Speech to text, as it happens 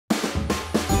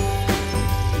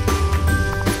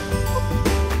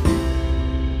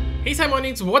Hey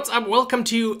Simonics, what's up? Welcome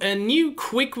to a new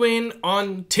quick win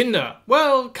on Tinder.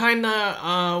 Well,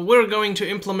 we're going to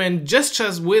implement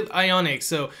gestures with Ionic.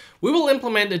 So we will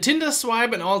implement a Tinder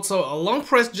Swipe and also a long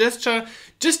press gesture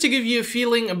just to give you a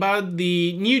feeling about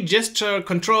the new gesture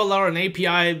controller and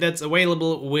API that's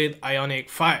available with Ionic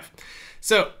 5.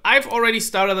 So I've already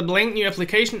started a blank new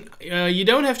application. You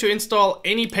don't have to install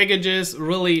any packages,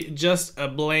 really just a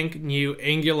blank new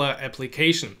Angular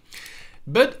application.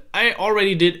 But I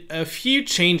already did a few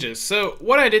changes. So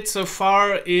what I did so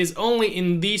far is only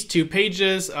in these two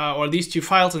pages or these two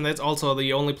files, and that's also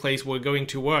the only place we're going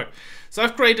to work. So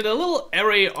I've created a little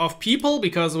array of people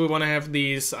because we want to have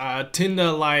these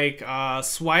Tinder-like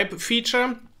swipe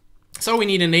feature. So we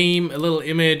need a name, a little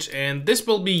image, and this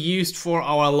will be used for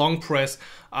our long press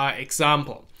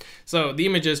example. So the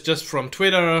image is just from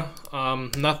Twitter,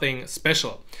 nothing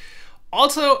special.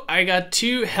 Also, I got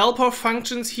two helper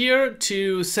functions here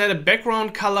to set a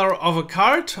background color of a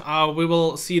card. We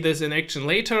will see this in action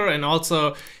later, and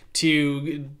also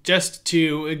to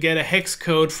get a hex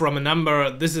code from a number.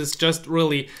 This is just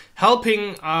really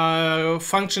helping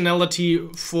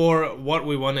functionality for what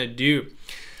we want to do.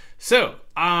 So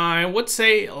I would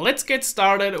say let's get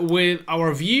started with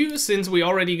our view, since we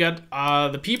already got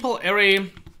the people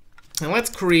array. And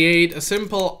let's create a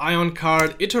simple ion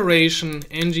card iteration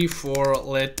ng for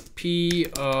let p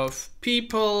of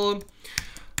people.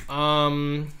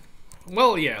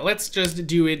 Well, yeah, let's just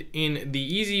do it in the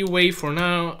easy way for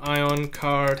now. Ion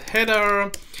card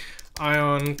header,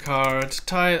 ion card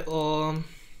title.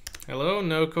 Hello,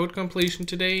 no code completion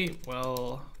today.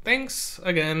 Well, thanks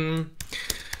again.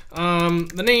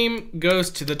 The name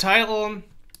goes to the title.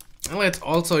 And let's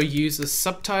also use a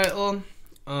subtitle.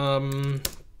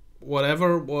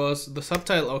 Whatever was the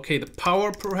subtitle, okay, the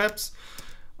power perhaps.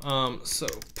 So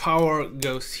power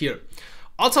goes here.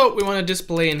 Also, we want to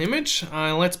display an image.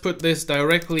 Let's put this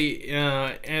directly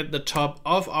at the top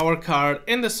of our card,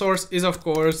 and the source is of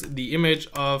course the image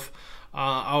of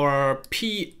our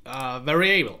p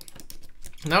variable.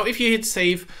 Now if you hit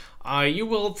save, you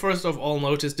will first of all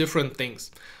notice different things.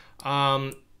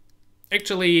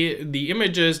 Actually, the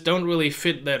images don't really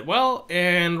fit that well,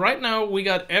 and right now we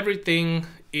got everything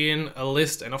in a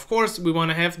list, and of course we want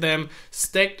to have them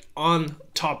stacked on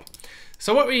top.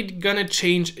 So what we're gonna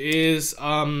change is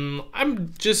I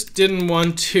just didn't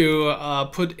want to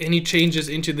put any changes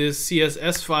into this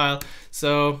CSS file,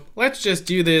 so let's just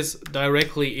do this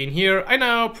directly in here. I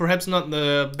know perhaps not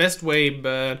the best way,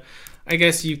 but I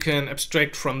guess you can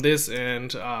abstract from this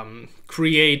and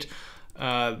create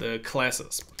the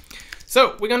classes.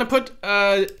 So we're gonna put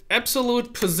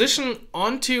absolute position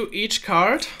onto each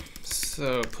card.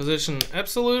 So position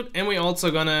absolute, and we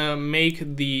also gonna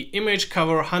make the image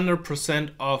cover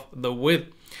 100% of the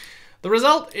width. The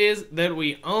result is that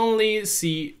we only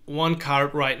see one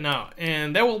card right now,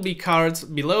 and there will be cards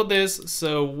below this,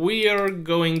 so we are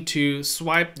going to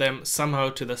swipe them somehow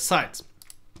to the sides.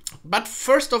 But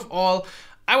first of all,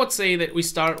 I would say that we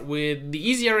start with the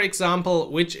easier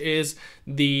example, which is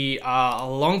the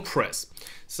long press.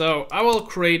 So I will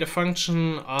create a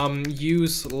function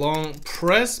use long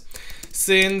press,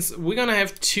 since we're gonna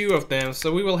have two of them.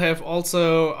 So we will have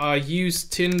also use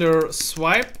Tinder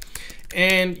Swipe,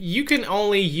 and you can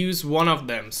only use one of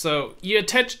them. So you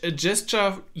attach a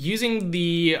gesture using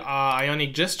the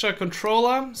Ionic gesture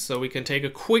controller. So we can take a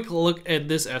quick look at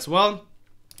this as well.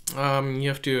 You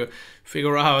have to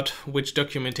figure out which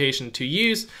documentation to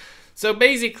use. So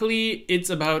basically it's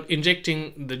about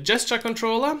injecting the gesture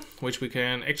controller, which we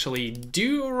can actually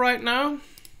do right now.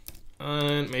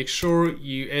 And make sure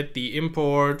you add the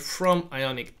import from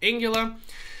Ionic Angular.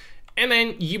 And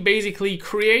then you basically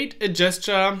create a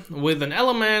gesture with an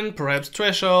element, perhaps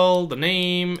threshold, the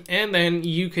name, and then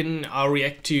you can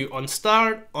react to on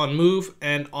start, on move,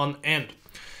 and on end.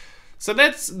 So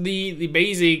that's the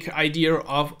basic idea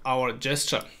of our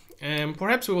gesture. And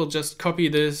perhaps we will just copy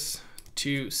this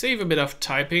to save a bit of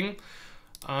typing.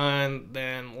 And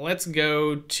then let's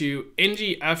go to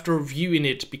ng after view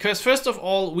init, because first of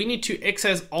all we need to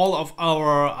access all of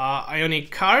our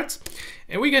Ionic cards,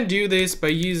 and we can do this by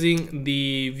using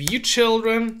the view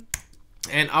children,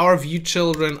 and our view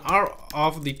children are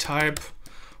of the type,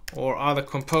 or are the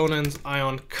components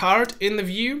ion card in the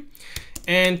view.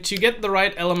 And to get the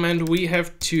right element, we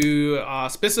have to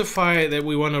specify that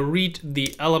we want to read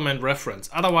the element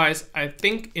reference. Otherwise, I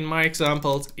think in my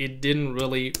examples it didn't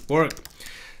really work.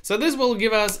 So this will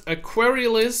give us a query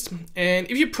list, and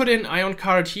if you put in ion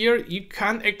card here, you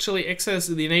can't actually access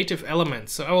the native element.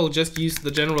 So I will just use the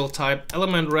general type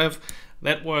element ref.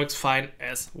 That works fine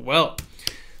as well.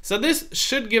 So this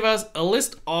should give us a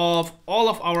list of all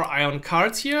of our Ion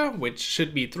cards here, which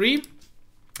should be 3.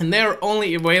 And they're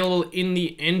only available in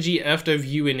the ng after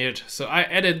view init. So I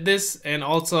added this and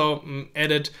also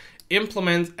added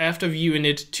implement after view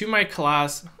init to my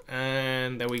class,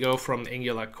 and there we go from the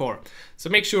Angular core. So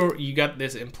make sure you got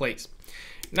this in place.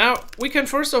 Now we can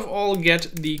first of all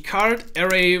get the card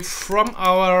array from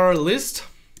our list,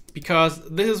 because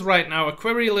this is right now a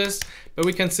query list, but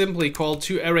we can simply call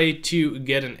toArray to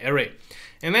get an array.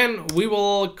 And then we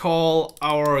will call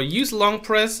our use long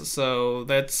press, so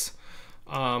that's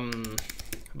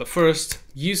the first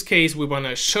use case we want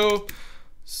to show.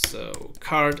 So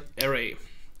card array.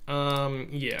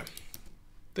 Yeah,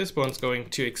 this one's going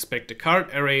to expect a card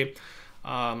array,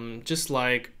 just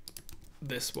like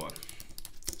this one.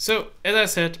 So as I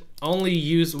said, only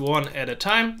use one at a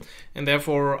time, and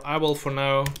therefore I will for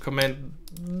now comment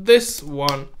this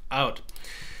one out.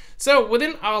 So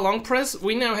within our long press,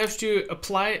 we now have to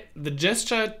apply the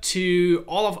gesture to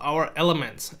all of our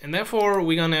elements, and therefore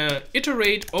we're gonna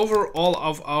iterate over all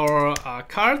of our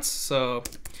cards. So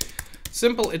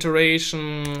simple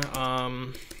iteration,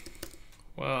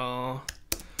 well,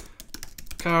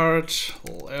 card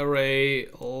array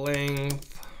length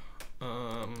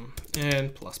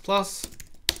and plus,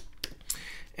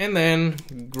 and then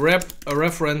grab a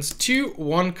reference to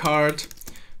one card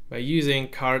by using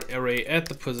card array at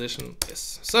the position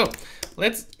this. So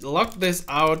let's log this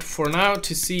out for now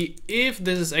to see if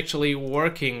this is actually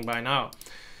working by now.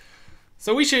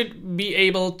 So we should be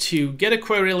able to get a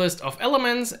query list of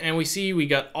elements, and we see we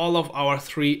got all of our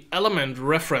 3 element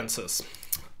references.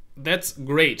 That's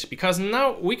great, because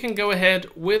now we can go ahead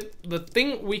with the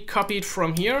thing we copied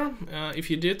from here, if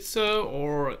you did so,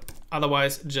 or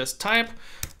otherwise just type.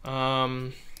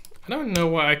 I don't know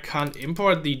why I can't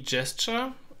import the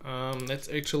gesture. That's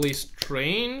actually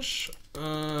strange.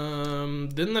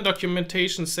 Didn't the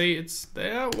documentation say it's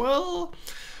there? Well,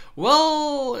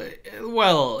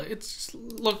 it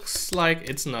looks like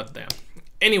it's not there.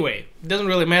 Anyway, it doesn't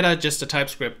really matter, just a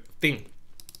TypeScript thing.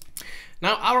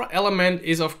 Now our element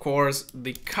is of course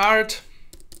the card.native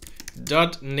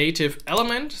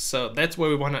element, so that's where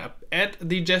we want to add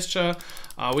the gesture.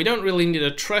 We don't really need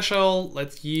a threshold.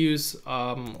 Let's use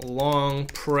long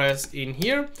press in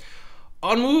here.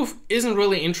 On move isn't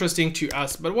really interesting to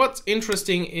us, but what's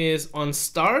interesting is on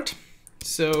start.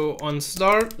 So on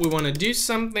start we want to do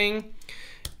something,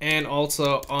 and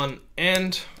also on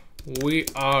end we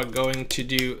are going to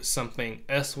do something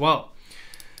as well.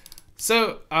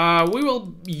 So we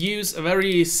will use a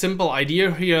very simple idea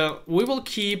here. We will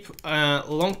keep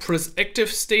long press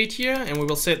active state here, and we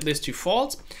will set this to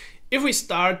false. If we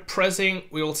start pressing,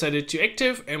 we will set it to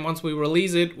active, and once we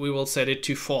release it, we will set it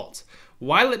to false.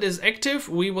 While it is active,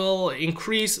 we will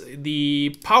increase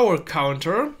the power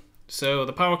counter. So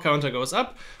the power counter goes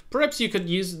up. Perhaps you could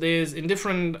use this in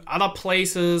different other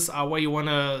places where you want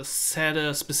to set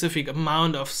a specific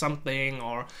amount of something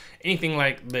or anything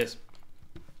like this.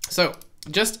 So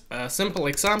just a simple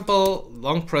example,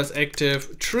 long press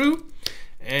active true,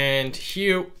 and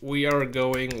here we are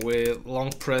going with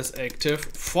long press active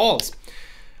false.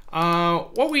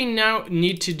 What we now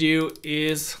need to do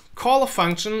is call a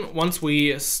function once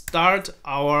we start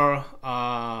our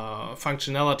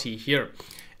functionality here.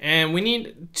 And we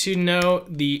need to know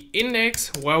the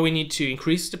index where we need to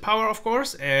increase the power, of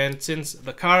course, and since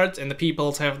the cards and the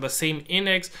peoples have the same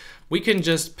index, we can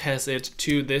just pass it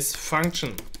to this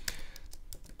function.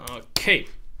 Okay,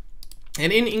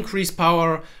 and in increase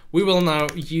power we will now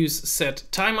use set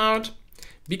timeout,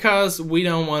 because we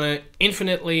don't want to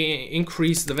infinitely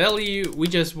increase the value. We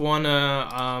just want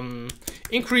to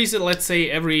increase it, let's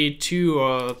say every 200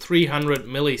 or 300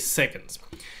 milliseconds.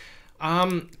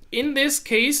 In this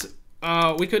case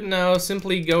we could now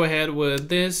simply go ahead with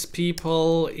this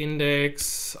people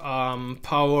index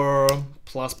power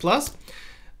plus.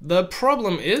 The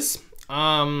problem is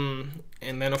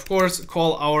and then of course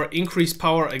call our increase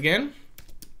power again.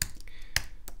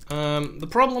 The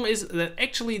problem is that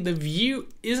actually the view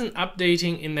isn't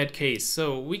updating in that case.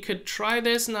 So we could try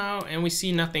this now and we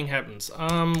see nothing happens.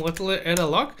 Let's add a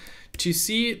log to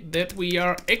see that we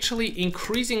are actually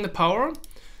increasing the power.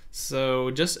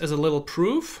 So just as a little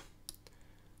proof.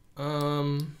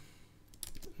 No,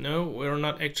 we're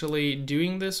not actually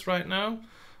doing this right now.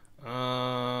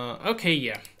 Okay,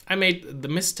 yeah, I made the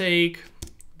mistake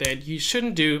that you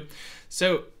shouldn't do.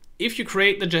 So if you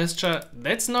create the gesture,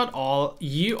 that's not all.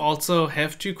 You also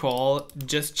have to call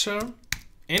gesture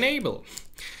enable.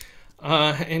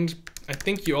 And I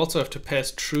think you also have to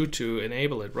pass true to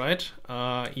enable it, right?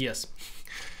 Yes.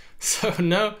 So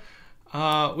now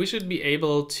we should be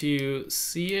able to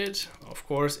see it. Of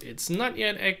course, it's not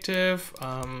yet active.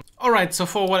 All right, so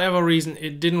for whatever reason,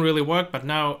 it didn't really work, but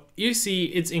now you see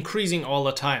it's increasing all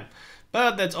the time.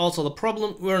 But that's also the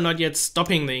problem. We're not yet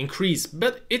stopping the increase,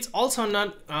 but it's also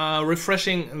not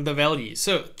refreshing the value.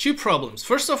 So 2 problems.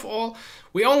 First of all,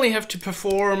 we only have to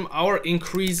perform our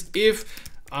increase if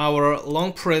our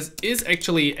long press is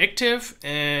actually active,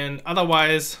 and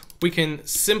otherwise we can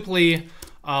simply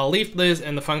leave this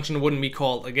and the function wouldn't be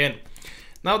called again.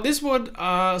 Now this would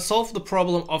solve the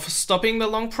problem of stopping the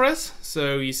long press.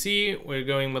 So you see we're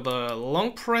going with a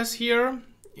long press here,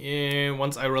 and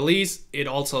once I release it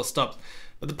also stops,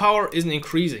 but the power isn't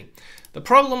increasing. The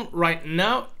problem right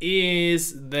now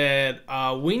is that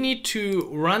we need to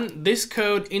run this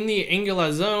code in the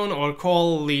Angular zone, or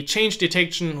call the change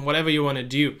detection, whatever you want to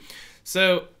do.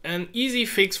 So an easy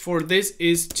fix for this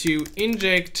is to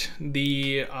inject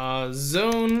the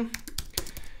zone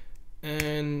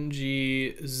ng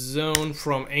zone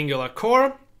from Angular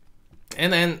core,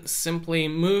 and then simply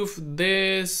move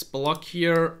this block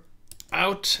here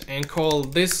out and call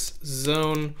this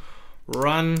zone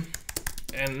run.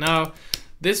 And now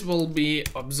this will be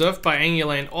observed by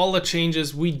Angular, and all the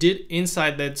changes we did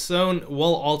inside that zone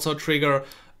will also trigger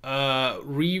a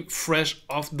refresh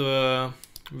of the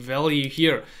value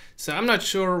here. So I'm not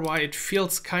sure why it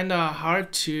feels kind of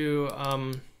hard to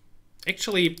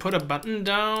actually put a button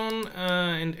down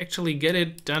and actually get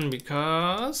it done,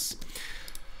 because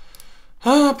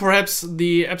perhaps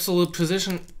the absolute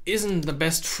position isn't the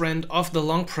best friend of the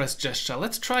long press gesture.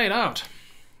 Let's try it out.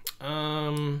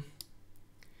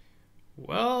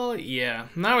 Well, yeah,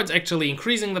 now it's actually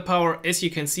increasing the power. As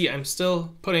you can see, I'm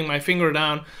still putting my finger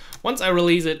down. Once I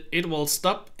release it, it will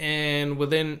stop, and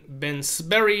within Ben's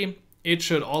berry, it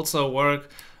should also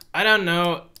work. I don't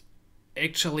know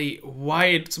actually why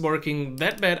it's working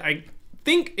that bad. I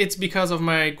think it's because of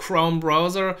my Chrome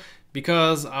browser,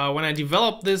 because when I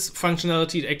developed this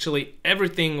functionality, actually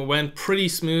everything went pretty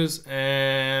smooth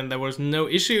and there was no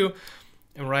issue.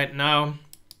 And right now,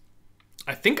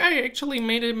 I think I actually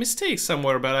made a mistake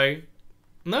somewhere, but I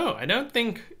don't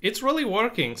think it's really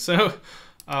working. So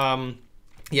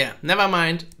yeah, never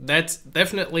mind. That's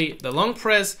definitely the long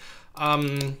press.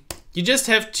 You just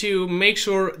have to make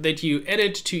sure that you add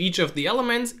it to each of the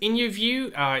elements in your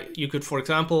view. You could, for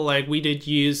example, like we did,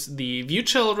 use the view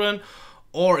children,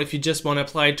 or if you just want to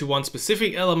apply it to one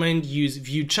specific element, use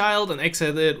view child and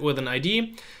access it with an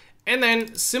ID. And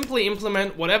then simply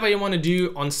implement whatever you want to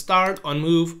do on start, on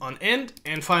move, on end,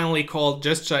 and finally call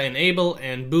gesture enable,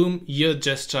 and boom, your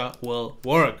gesture will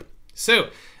work.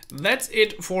 So that's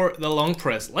it for the long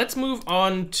press. Let's move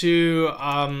on to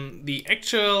the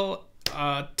actual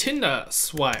Tinder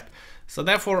swipe. So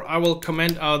therefore I will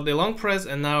comment out the long press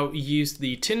and now use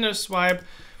the Tinder swipe.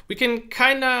 We can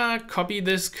kinda copy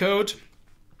this code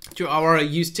to our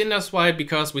use Tinder swipe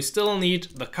because we still need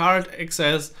the card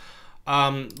access.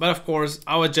 But of course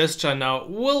our gesture now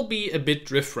will be a bit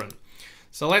different.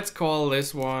 So let's call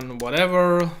this one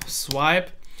whatever, swipe.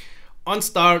 On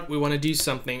start we want to do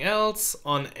something else,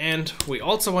 on end we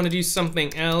also want to do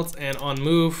something else, and on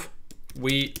move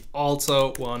we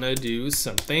also want to do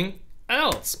something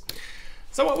else.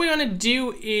 So what we want to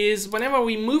do is whenever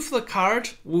we move the card,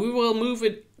 we will move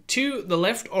it to the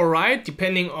left or right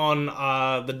depending on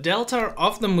the delta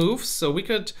of the move. So we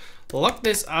could lock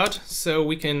this out so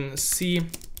we can see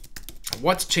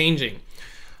what's changing.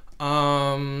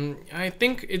 I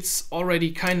think it's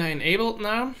already kind of enabled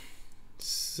now.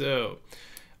 So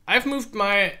I've moved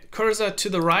my cursor to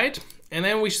the right, and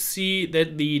then we see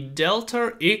that the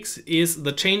delta x is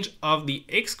the change of the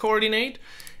x coordinate.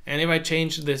 And if I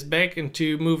change this back and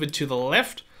to move it to the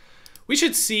left, we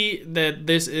should see that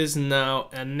this is now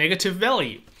a negative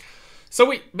value. So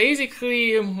we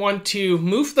basically want to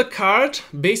move the card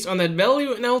based on that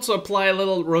value and also apply a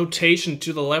little rotation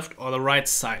to the left or the right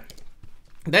side.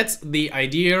 That's the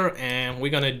idea, and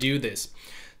we're gonna do this.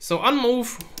 So on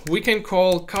move, we can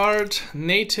call card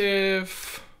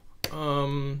native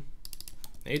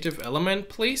native element,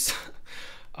 please.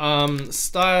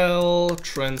 Style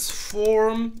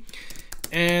transform,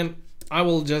 and I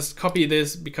will just copy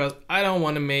this because I don't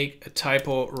want to make a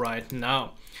typo right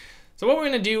now. So what we're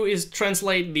going to do is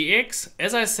translate the x,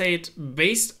 as I said,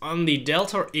 based on the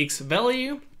delta x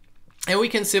value, and we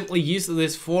can simply use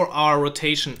this for our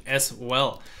rotation as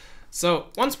well. So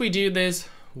once we do this,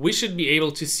 we should be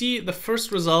able to see the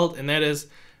first result, and that is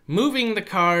moving the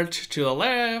card to the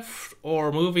left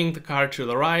or moving the card to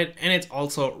the right, and it's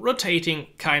also rotating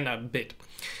kind of a bit.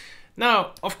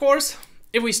 Now, of course,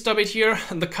 if we stop it here,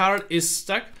 the card is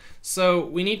stuck, so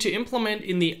we need to implement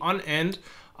in the on end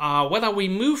whether we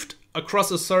moved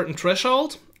across a certain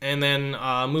threshold and then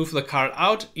move the card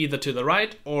out either to the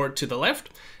right or to the left.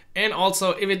 And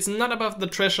also, if it's not above the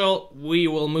threshold, we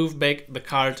will move back the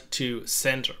card to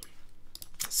center.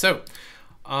 So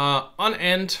on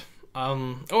end,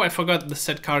 oh, I forgot the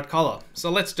set card color.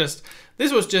 So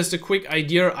this was just a quick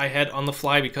idea I had on the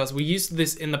fly because we used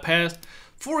this in the past.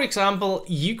 For example,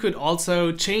 you could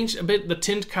also change a bit the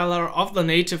tint color of the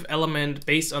native element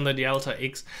based on the delta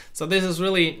X. So this is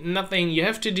really nothing you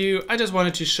have to do. I just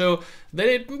wanted to show that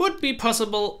it would be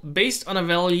possible based on a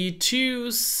value to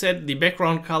set the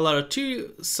background color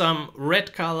to some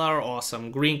red color or some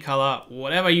green color,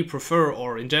 whatever you prefer,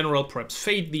 or in general perhaps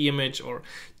fade the image or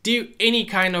do any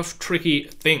kind of tricky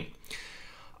thing.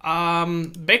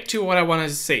 Back to what I wanted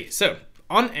to say. So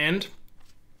on end,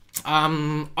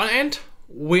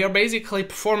 we are basically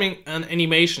performing an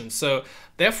animation. So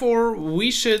therefore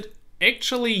we should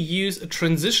actually use a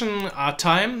transition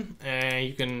time.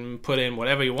 You can put in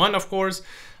whatever you want, of course,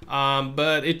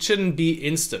 but it shouldn't be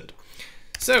instant.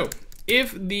 So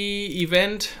if the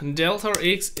event delta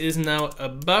X is now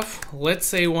above, let's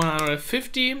say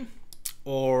 150,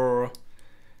 or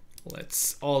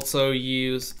let's also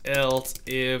use else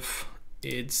if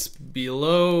it's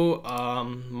below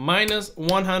minus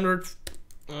 100.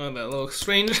 That looks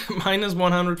strange, minus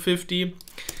 150,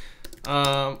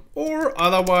 or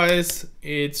otherwise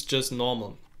it's just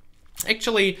normal.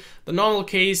 Actually, the normal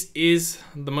case is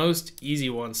the most easy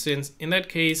one, since in that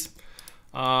case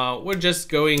we're just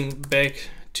going back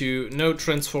to no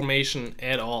transformation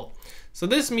at all. So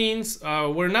this means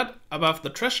we're not above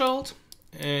the threshold,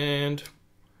 and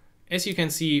as you can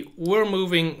see, we're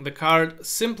moving the card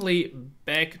simply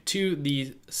back to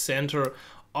the center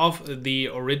of the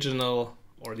original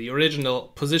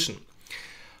position.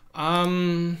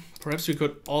 Perhaps we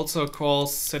could also call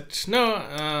set,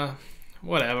 no,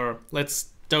 whatever.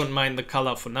 Don't mind the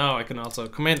color for now. I can also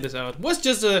comment this out. It was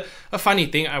just a funny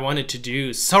thing I wanted to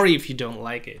do. Sorry if you don't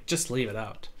like it, just leave it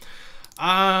out.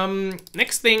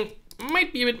 Next thing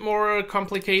might be a bit more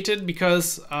complicated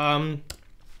because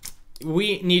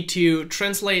we need to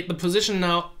translate the position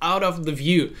now out of the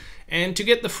view. And to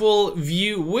get the full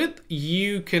view width,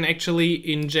 you can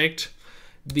actually inject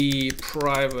the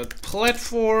private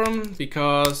platform,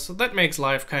 because that makes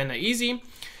life kind of easy.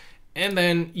 And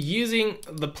then using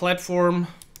the platform,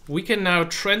 we can now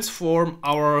transform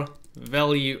our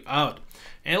value out.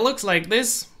 And it looks like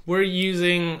this. We're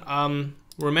using,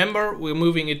 remember, we're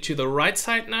moving it to the right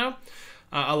side now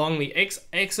along the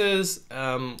x-axis.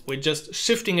 We're just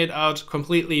shifting it out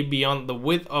completely beyond the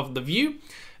width of the view.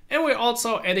 And we're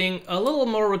also adding a little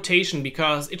more rotation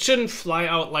because it shouldn't fly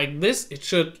out like this. It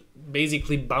should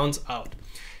basically bounce out.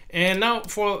 And now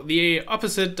for the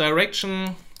opposite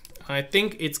direction, I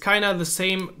think it's kind of the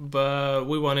same, but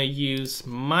we want to use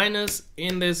minus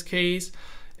in this case,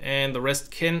 and the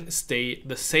rest can stay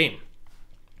the same.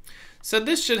 So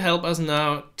this should help us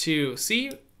now to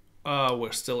see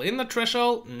we're still in the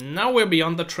threshold. Now we're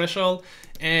beyond the threshold.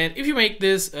 And if you make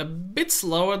this a bit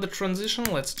slower, the transition,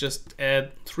 let's just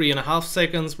add 3.5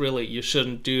 seconds. Really, you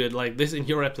shouldn't do it like this in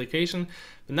your application.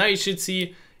 But now you should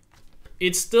see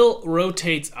it still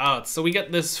rotates out. So we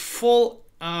get this full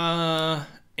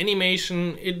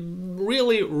animation. It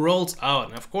really rolls out.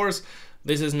 And of course,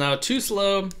 this is now too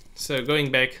slow. So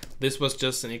going back, this was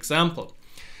just an example.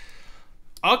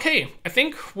 Okay, I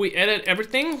think we added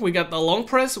everything. We got the long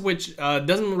press, which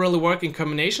doesn't really work in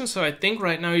combination. So I think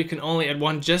right now you can only add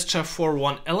one gesture for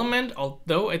one element,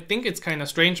 although I think it's kind of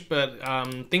strange, but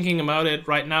thinking about it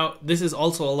right now, this is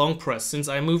also a long press. Since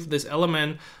I moved this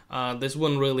element, this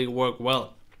wouldn't really work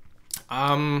well.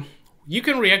 You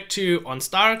can react to on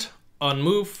start, on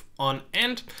move, on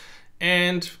end,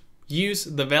 and use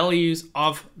the values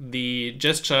of the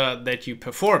gesture that you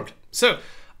performed. So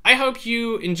I hope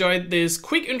you enjoyed this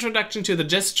quick introduction to the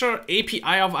gesture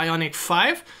API of Ionic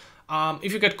 5.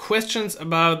 If you got questions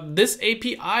about this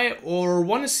API or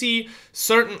want to see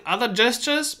certain other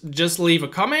gestures, just leave a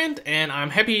comment and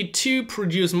I'm happy to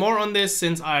produce more on this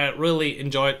since I really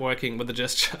enjoyed working with the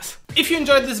gestures. If you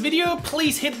enjoyed this video,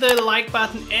 please hit the like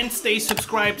button and stay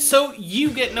subscribed so you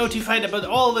get notified about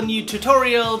all the new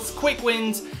tutorials, quick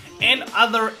wins, and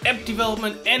other app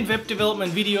development and web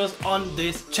development videos on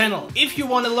this channel. If you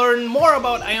want to learn more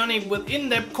about Ionic with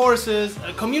in-depth courses,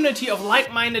 a community of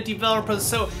like-minded developers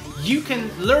so you can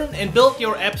learn and build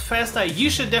your apps faster, you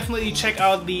should definitely check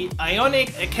out the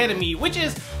Ionic Academy, which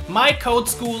is my code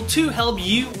school to help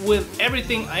you with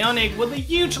everything Ionic, with a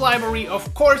huge library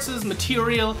of courses,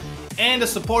 material, and a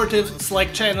supportive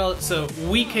Slack channel so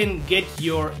we can get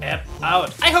your app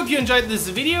out. I hope you enjoyed this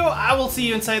video. I will see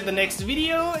you inside the next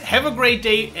video. Have a great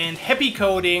day and happy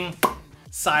coding.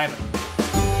 Simon.